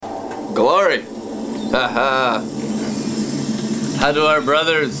Glory. Haha. How do our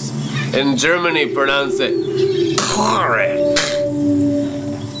brothers in Germany pronounce it? Glory.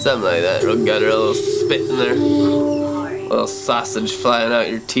 Something like that. Got a little spit in there. A little sausage flying out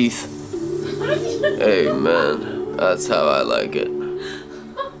your teeth. Amen. That's how I like it.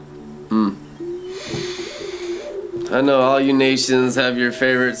 I know all you nations have your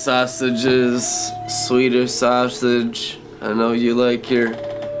favorite sausages. Swedish sausage. I know you like your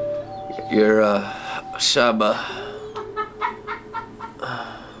Shaba.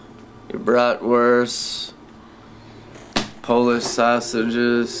 Your bratwurst. Polish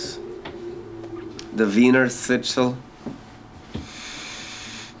sausages. The Wiener Schnitzel.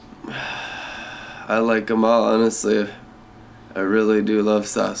 I like them all, honestly. I really do love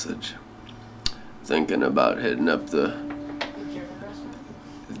sausage. Thinking about hitting up the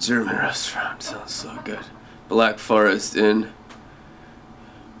German restaurant. Sounds so good. Black Forest Inn.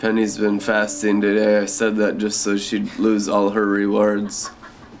 Penny's been fasting today. I said that just so she'd lose all her rewards.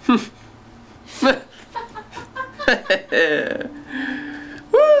 Woo!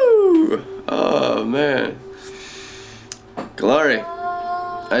 Oh, man. Glory.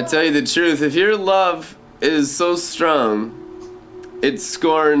 I tell you the truth, if your love is so strong, it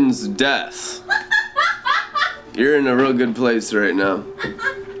scorns death, you're in a real good place right now.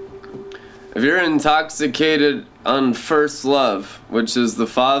 If you're intoxicated on first love, which is the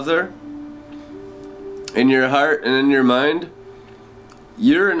Father, in your heart and in your mind,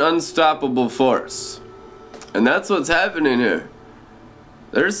 you're an unstoppable force. And that's what's happening here.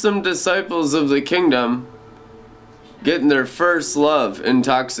 There's some disciples of the kingdom getting their first love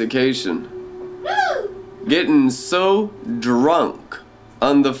intoxication. Getting so drunk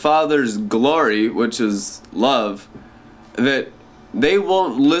on the Father's glory, which is love, that they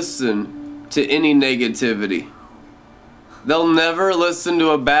won't listen to any negativity. They'll never listen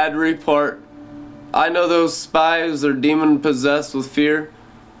to a bad report. I know those spies are demon-possessed with fear.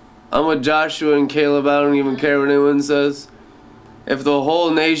 I'm with Joshua and Caleb. I don't even care what anyone says. If the whole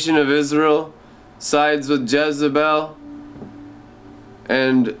nation of Israel sides with Jezebel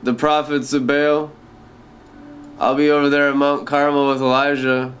and the prophets of Baal, I'll be over there at Mount Carmel with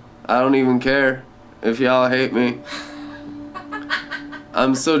Elijah. I don't even care if y'all hate me.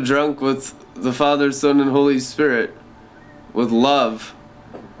 I'm so drunk with the Father, Son, and Holy Spirit, with love,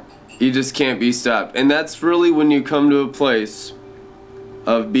 you just can't be stopped. And that's really when you come to a place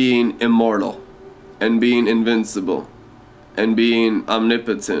of being immortal and being invincible and being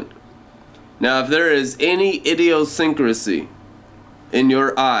omnipotent. Now, if there is any idiosyncrasy in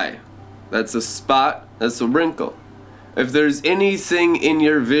your eye, that's a spot, that's a wrinkle. If there's anything in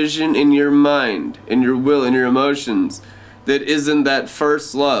your vision, in your mind, in your will, in your emotions that isn't that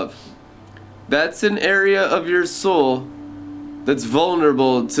first love, that's an area of your soul that's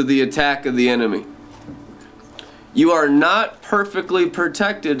vulnerable to the attack of the enemy. You are not perfectly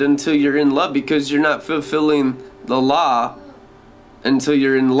protected until you're in love, because you're not fulfilling the law until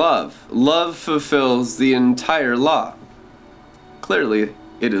you're in love. Love fulfills the entire law. Clearly,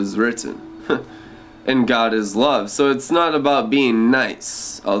 it is written. And God is love. So it's not about being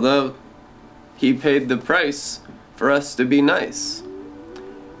nice, although He paid the price for us to be nice.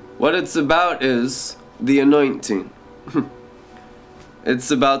 What it's about is the anointing.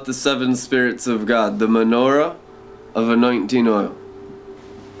 It's about the 7 spirits of God, the menorah of anointing oil.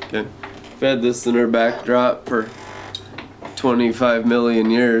 Okay, we've had this in our backdrop for 25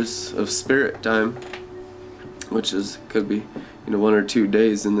 million years of spirit time, which could be 1 or 2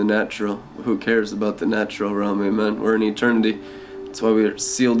 days in the natural. Who cares about the natural realm? Amen. We're in eternity. That's why we're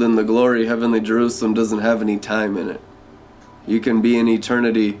sealed in the glory. Heavenly Jerusalem doesn't have any time in it. You can be in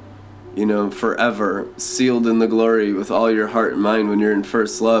eternity, forever, sealed in the glory with all your heart and mind when you're in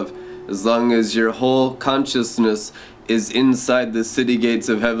first love. As long as your whole consciousness is inside the city gates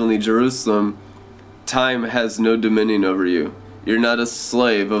of heavenly Jerusalem, time has no dominion over you. You're not a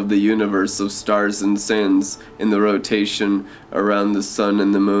slave of the universe of stars and sands in the rotation around the sun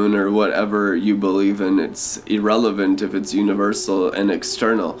and the moon or whatever you believe in. It's irrelevant if it's universal and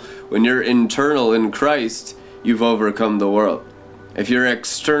external. When you're internal in Christ, you've overcome the world. If you're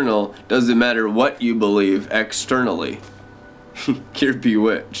external, doesn't matter what you believe externally. You're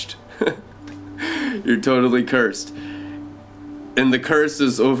bewitched. You're totally cursed. And the curse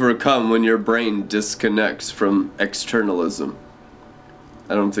is overcome when your brain disconnects from externalism.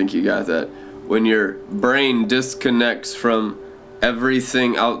 I don't think you got that. When your brain disconnects from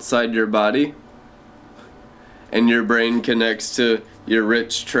everything outside your body, and your brain connects to your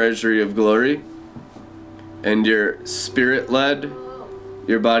rich treasury of glory, and you're spirit-led,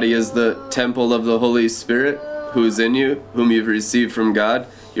 your body is the temple of the Holy Spirit, who is in you, whom you've received from God.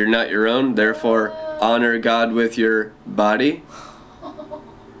 You're not your own, therefore honor God with your body.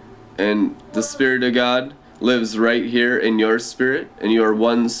 And the Spirit of God lives right here in your spirit, and you are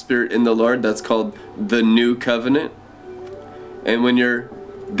one spirit in the Lord. That's called the new covenant. And when you're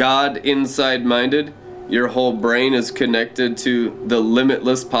God inside minded, your whole brain is connected to the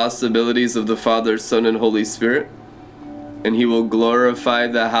limitless possibilities of the Father, Son, and Holy Spirit. And He will glorify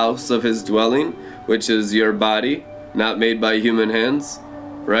the house of His dwelling, which is your body, not made by human hands,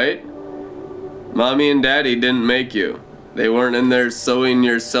 right? Mommy and Daddy didn't make you. They weren't in there sewing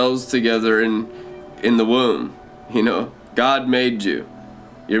your cells together in the womb. You know, God made you.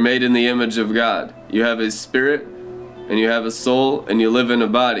 You're made in the image of God. You have a spirit, and you have a soul, and you live in a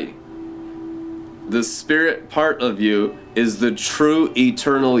body. The spirit part of you is the true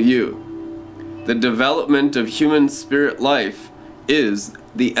eternal you. The development of human spirit life is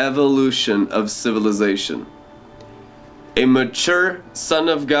the evolution of civilization. A mature Son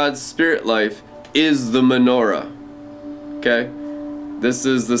of God's spirit life is the menorah. Okay? This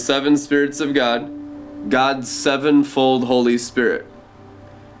is the seven spirits of God, God's sevenfold Holy Spirit.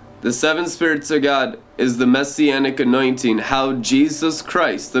 The seven spirits of God is the messianic anointing, how Jesus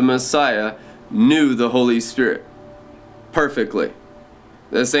Christ, the Messiah, knew the Holy Spirit perfectly.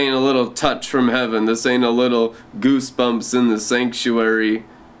 This ain't a little touch from heaven. This ain't a little goosebumps in the sanctuary,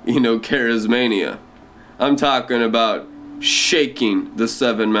 charismania. I'm talking about shaking the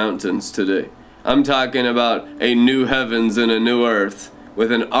seven mountains today. I'm talking about a new heavens and a new earth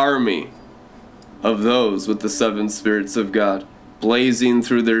with an army of those with the seven spirits of God blazing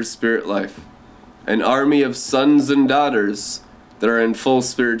through their spirit life. An army of sons and daughters that are in full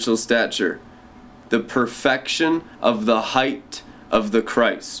spiritual stature. The perfection of the height of the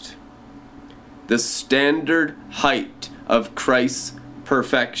Christ. The standard height of Christ's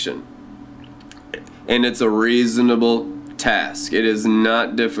perfection. And it's a reasonable task. It is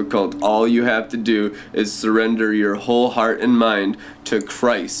not difficult. All you have to do is surrender your whole heart and mind to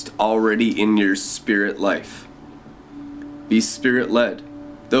Christ already in your spirit life. Be spirit-led.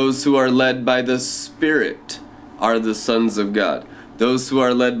 Those who are led by the Spirit are the sons of God. Those who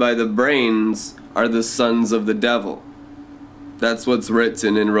are led by the brains are the sons of the devil. That's what's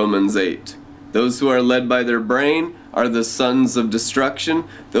written in Romans 8. Those who are led by their brain are the sons of destruction.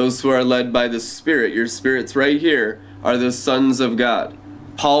 Those who are led by the Spirit, your spirit's right here, are the sons of God.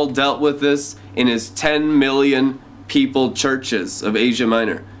 Paul dealt with this in his 10 million people churches of Asia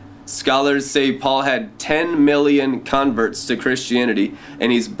Minor. Scholars say Paul had 10 million converts to Christianity,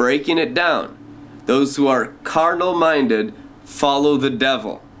 and he's breaking it down. Those who are carnal-minded follow the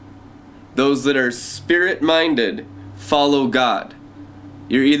devil. Those that are spirit-minded follow God.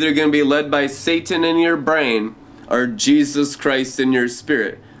 You're either going to be led by Satan in your brain or Jesus Christ in your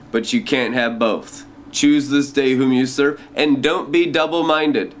spirit, but you can't have both. Choose this day whom you serve, and don't be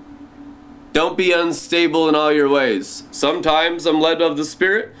double-minded. Don't be unstable in all your ways. Sometimes I'm led of the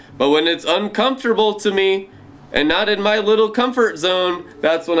Spirit, but when it's uncomfortable to me and not in my little comfort zone,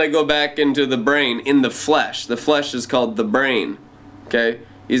 that's when I go back into the brain, in the flesh. The flesh is called the brain. Okay?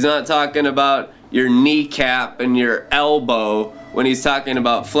 He's not talking about your kneecap and your elbow when he's talking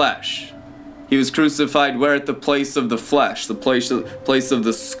about flesh. He was crucified where? At the place of the flesh, the place of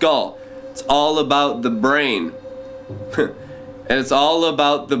the skull. It's all about the brain. And it's all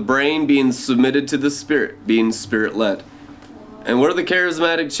about the brain being submitted to the Spirit, being Spirit-led. And we're the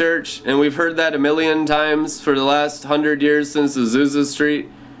charismatic church, and we've heard that a million times for the last 100 years since Azusa Street.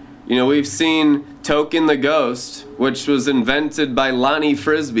 We've seen Token the Ghost, which was invented by Lonnie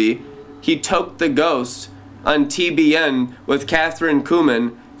Frisbee. He toked the ghost on TBN with Catherine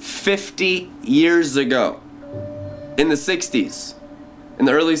Kuhlman 50 years ago. In the 60s. In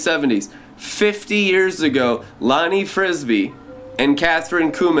the early 70s. 50 years ago, Lonnie Frisbee and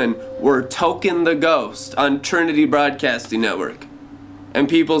Catherine Kuhlman were Token the Ghost on Trinity Broadcasting Network. And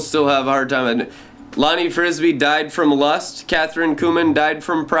people still have a hard time. Lonnie Frisbee died from lust. Catherine Kuhlman died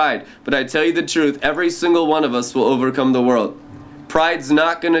from pride. But I tell you the truth, every single one of us will overcome the world. Pride's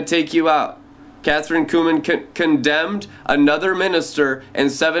not going to take you out. Catherine Kuhlman condemned another minister,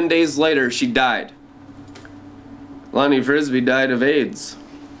 and 7 days later she died. Lonnie Frisbee died of AIDS,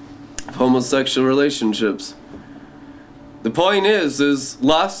 of homosexual relationships. The point is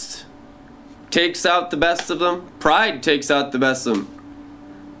lust takes out the best of them. Pride takes out the best of them.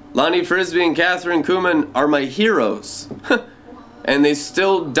 Lonnie Frisbee and Catherine Kuhlman are my heroes. And they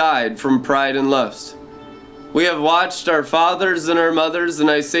still died from pride and lust. We have watched our fathers and our mothers,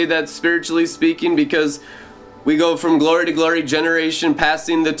 and I say that spiritually speaking because we go from glory to glory, generation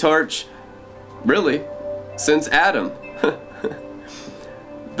passing the torch, really, since Adam.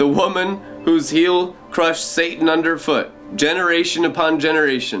 The woman whose heel crushed Satan underfoot. generation upon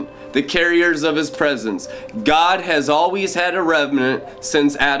generation, the carriers of his presence. God has always had a remnant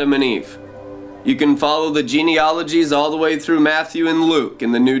since Adam and Eve. You can follow the genealogies all the way through Matthew and Luke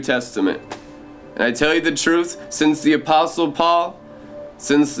in the New Testament. And I tell you the truth, since the Apostle Paul,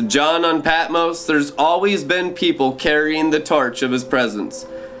 since John on Patmos, there's always been people carrying the torch of his presence.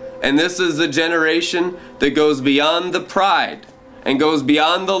 And this is the generation that goes beyond the pride and goes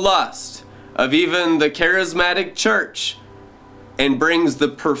beyond the lust of even the charismatic church and brings the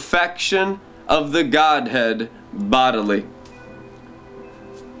perfection of the Godhead bodily.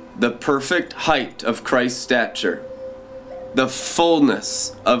 The perfect height of Christ's stature. The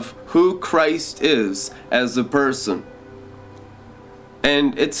fullness of who Christ is as a person.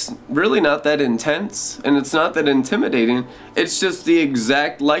 And it's really not that intense, and it's not that intimidating. It's just the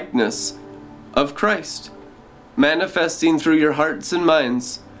exact likeness of Christ, manifesting through your hearts and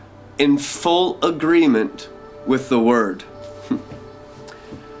minds in full agreement with the Word.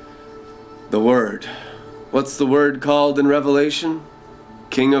 The Word. What's the Word called in Revelation?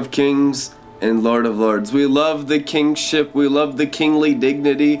 King of Kings and Lord of Lords. We love the kingship. We love the kingly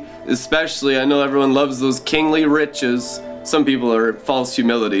dignity. Especially, I know everyone loves those kingly riches. Some people are false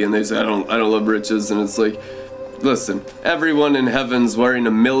humility and they say, I don't love riches. And it's like, listen, everyone in heaven's wearing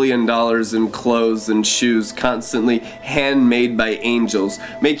 $1 million in clothes and shoes, constantly handmade by angels,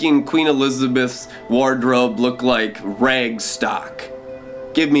 making Queen Elizabeth's wardrobe look like rag stock.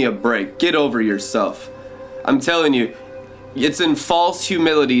 Give me a break. Get over yourself. I'm telling you, it's in false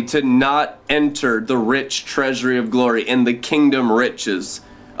humility to not enter the rich treasury of glory and the kingdom riches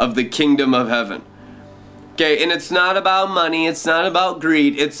of the kingdom of heaven. Okay, and it's not about money, it's not about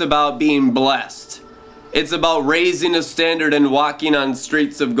greed, it's about being blessed. It's about raising a standard and walking on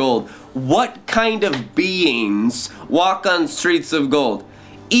streets of gold. What kind of beings walk on streets of gold?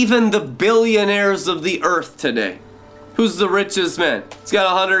 Even the billionaires of the earth today. Who's the richest man? He's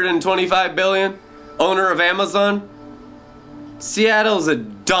got 125 billion, owner of Amazon. Seattle's a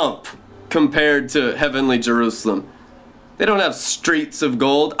dump compared to heavenly Jerusalem. They don't have streets of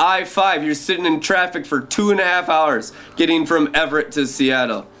gold. I-5, you're sitting in traffic for 2.5 hours getting from Everett to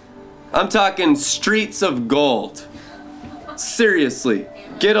Seattle. I'm talking streets of gold. Seriously,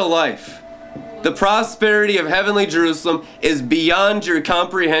 get a life. The prosperity of heavenly Jerusalem is beyond your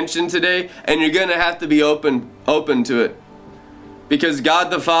comprehension today, and you're going to have to be open to it. Because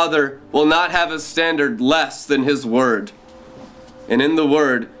God the Father will not have a standard less than His Word. And in the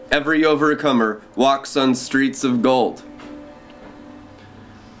Word, every overcomer walks on streets of gold.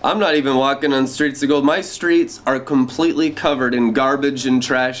 I'm not even walking on streets of gold. My streets are completely covered in garbage and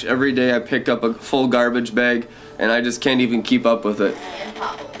trash. Every day I pick up a full garbage bag, and I just can't even keep up with it. And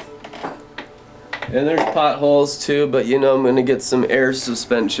potholes. And there's potholes too, but you know I'm going to get some air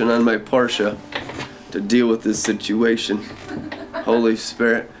suspension on my Porsche to deal with this situation. Holy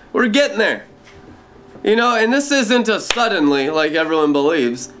Spirit. We're getting there. You know, and this isn't a suddenly, like everyone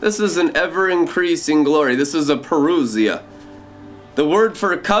believes. This is an ever-increasing glory. This is a parousia. The word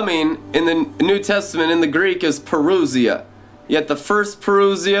for coming in the New Testament in the Greek is parousia. Yet the first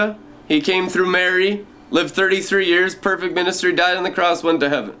parousia, he came through Mary, lived 33 years, perfect ministry, died on the cross, went to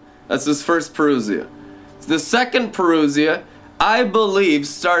heaven. That's his first parousia. The second parousia, I believe,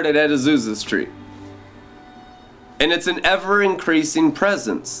 started at Azusa Street. And it's an ever-increasing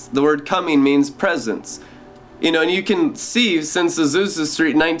presence. The word coming means presence. You know, and you can see since Azusa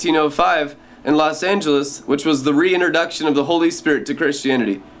Street in 1905 in Los Angeles, which was the reintroduction of the Holy Spirit to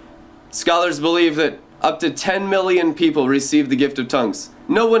Christianity, scholars believe that up to 10 million people received the gift of tongues.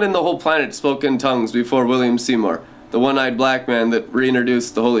 No one in the whole planet spoke in tongues before William Seymour, the one-eyed black man that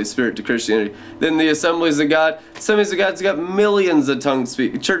reintroduced the Holy Spirit to Christianity. Then the Assemblies of God's got millions of tongue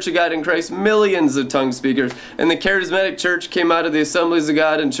speakers. Church of God in Christ, millions of tongue speakers. And the charismatic church came out of the Assemblies of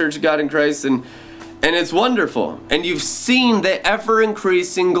God and Church of God in Christ, and it's wonderful. And you've seen the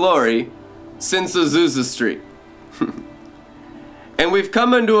ever-increasing glory since Azusa Street. And we've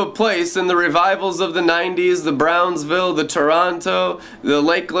come into a place in the revivals of the 90s, the Brownsville, the Toronto, the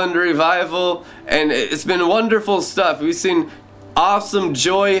Lakeland revival, and it's been wonderful stuff. We've seen awesome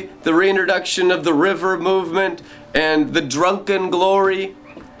joy, the reintroduction of the river movement, and the drunken glory.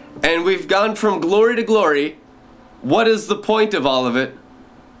 And we've gone from glory to glory. What is the point of all of it?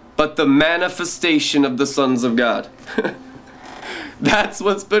 But the manifestation of the sons of God. That's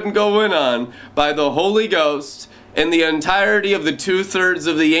what's been going on by the Holy Ghost and the entirety of the 2/3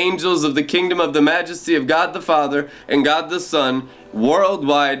 of the angels of the kingdom of the majesty of God the Father and God the Son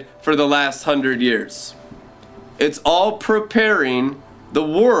worldwide for the last 100 years. It's all preparing the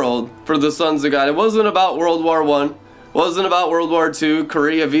world for the sons of God. It wasn't about World War I, wasn't about World War II,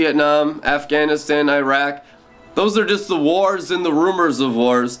 Korea, Vietnam, Afghanistan, Iraq. Those are just the wars and the rumors of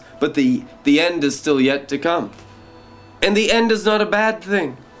wars, but the end is still yet to come. And the end is not a bad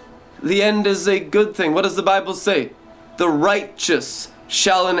thing. The end is a good thing. What does the Bible say? The righteous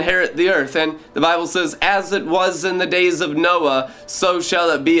shall inherit the earth. And the Bible says, as it was in the days of Noah, so shall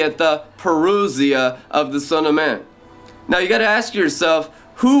it be at the parousia of the Son of Man. Now you got to ask yourself,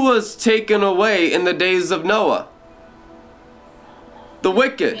 who was taken away in the days of Noah? The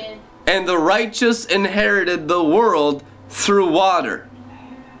wicked. And the righteous inherited the world through water.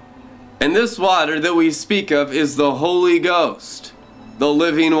 And this water that we speak of is the Holy Ghost, the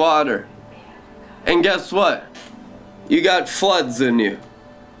living water. And guess what? You got floods in you.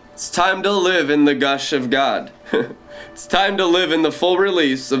 It's time to live in the gush of God. It's time to live in the full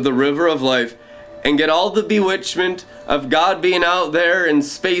release of the river of life and get all the bewitchment of God being out there in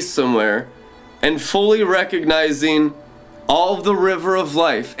space somewhere and fully recognizing all of the river of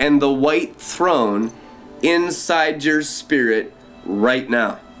life and the white throne inside your spirit right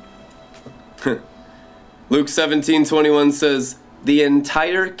now. Luke 17:21 says, the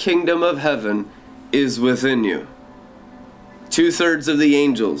entire kingdom of heaven is within you. 2/3 of the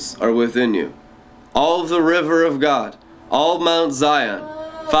angels are within you. All of the river of God, all Mount Zion,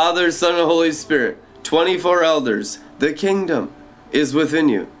 Father, Son, and Holy Spirit, 24 elders, the kingdom is within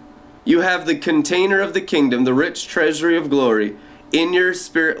you. You have the container of the kingdom, the rich treasury of glory, in your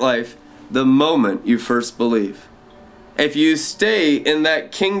spirit life the moment you first believe. If you stay in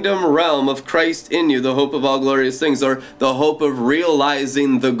that kingdom realm of Christ in you, the hope of all glorious things, or the hope of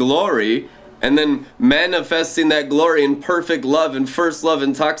realizing the glory, and then manifesting that glory in perfect love and first love,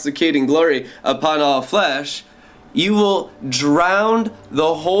 intoxicating glory upon all flesh, you will drown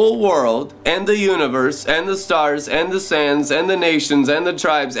the whole world and the universe and the stars and the sands and the nations and the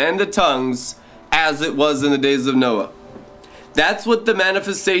tribes and the tongues as it was in the days of Noah. That's what the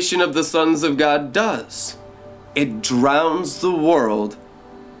manifestation of the sons of God does. It drowns the world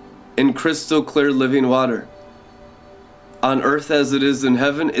in crystal clear living water. On earth as it is in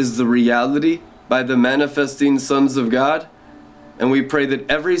heaven is the reality by the manifesting sons of God. And we pray that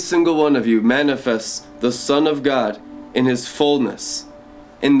every single one of you manifests the Son of God in his fullness,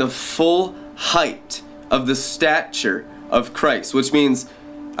 in the full height of the stature of Christ, which means,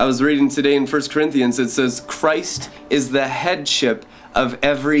 I was reading today in 1 Corinthians, it says, Christ is the headship of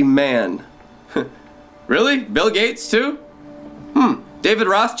every man. Really? Bill Gates too? David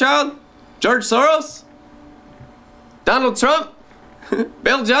Rothschild? George Soros? Donald Trump?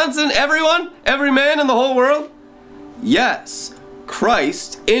 Bill Johnson? Everyone? Every man in the whole world? Yes.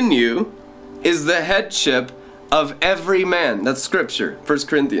 Christ in you is the headship of every man. That's scripture, 1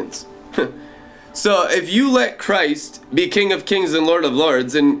 Corinthians. So if you let Christ be King of Kings and Lord of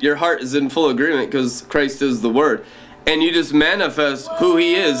Lords, and your heart is in full agreement because Christ is the Word, and you just manifest who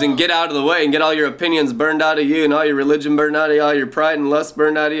he is and get out of the way and get all your opinions burned out of you and all your religion burned out of you, all your pride and lust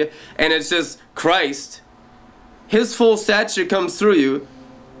burned out of you, and it's just Christ, his full stature comes through you,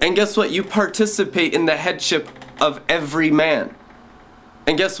 and guess what? You participate in the headship of every man.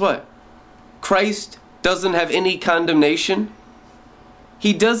 And guess what? Christ doesn't have any condemnation.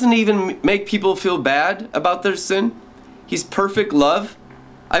 He doesn't even make people feel bad about their sin. He's perfect love.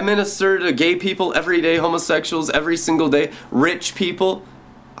 I minister to gay people every day, homosexuals every single day, rich people.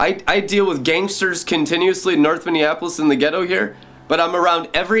 I deal with gangsters continuously in North Minneapolis in the ghetto here, but I'm around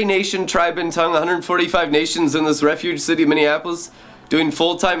every nation, tribe, and tongue, 145 nations in this refuge city of Minneapolis, doing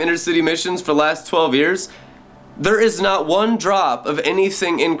full-time intercity missions for the last 12 years. There is not one drop of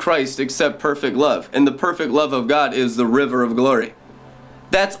anything in Christ except perfect love. And the perfect love of God is the river of glory.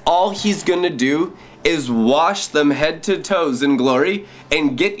 That's all he's going to do is wash them head to toes in glory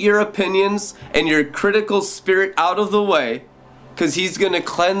and get your opinions and your critical spirit out of the way, because he's going to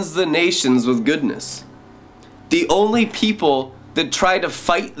cleanse the nations with goodness. The only people that try to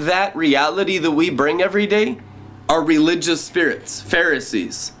fight that reality that we bring every day are religious spirits,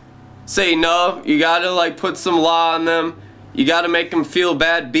 Pharisees. Say, no, you gotta put some law on them. You gotta make them feel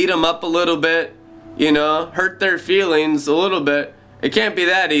bad, beat them up a little bit, hurt their feelings a little bit. It can't be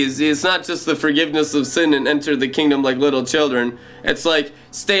that easy. It's not just the forgiveness of sin and enter the kingdom like little children. It's like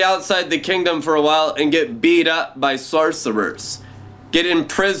stay outside the kingdom for a while and get beat up by sorcerers. Get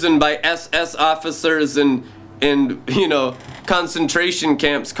imprisoned by SS officers and concentration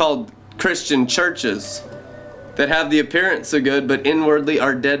camps called Christian churches that have the appearance of good, but inwardly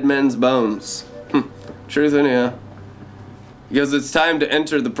are dead men's bones. Truth anyhow. Because it's time to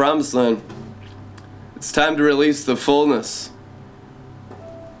enter the promised land. It's time to release the fullness,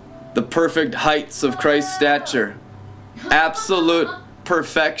 the perfect heights of Christ's stature, absolute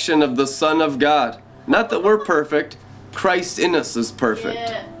perfection of the Son of God. Not that we're perfect, Christ in us is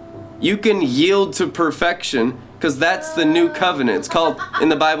perfect. You can yield to perfection because that's the new covenant. It's called in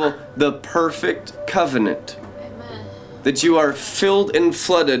the Bible the perfect covenant. Amen. That you are filled and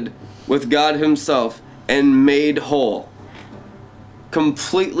flooded with God Himself and made whole.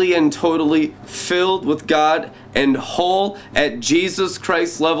 Completely and totally filled with God and whole at Jesus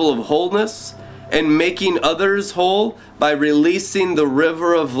Christ's level of wholeness, and making others whole by releasing the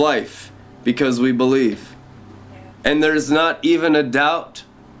river of life because we believe. And there's not even a doubt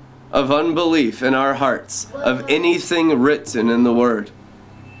of unbelief in our hearts of anything written in the Word.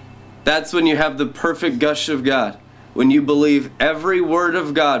 That's when you have the perfect gush of God, when you believe every word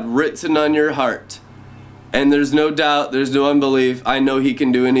of God written on your heart. And there's no doubt, there's no unbelief. I know He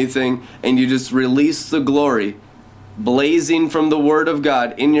can do anything. And you just release the glory blazing from the Word of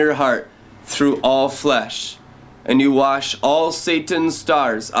God in your heart through all flesh. And you wash all Satan's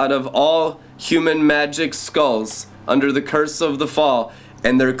stars out of all human magic skulls under the curse of the fall.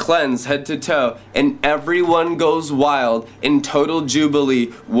 And they're cleansed head to toe. And everyone goes wild in total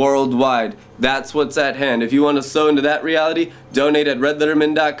jubilee worldwide. That's what's at hand. If you want to sow into that reality, donate at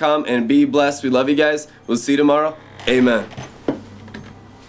redletterman.com and be blessed. We love you guys. We'll see you tomorrow. Amen.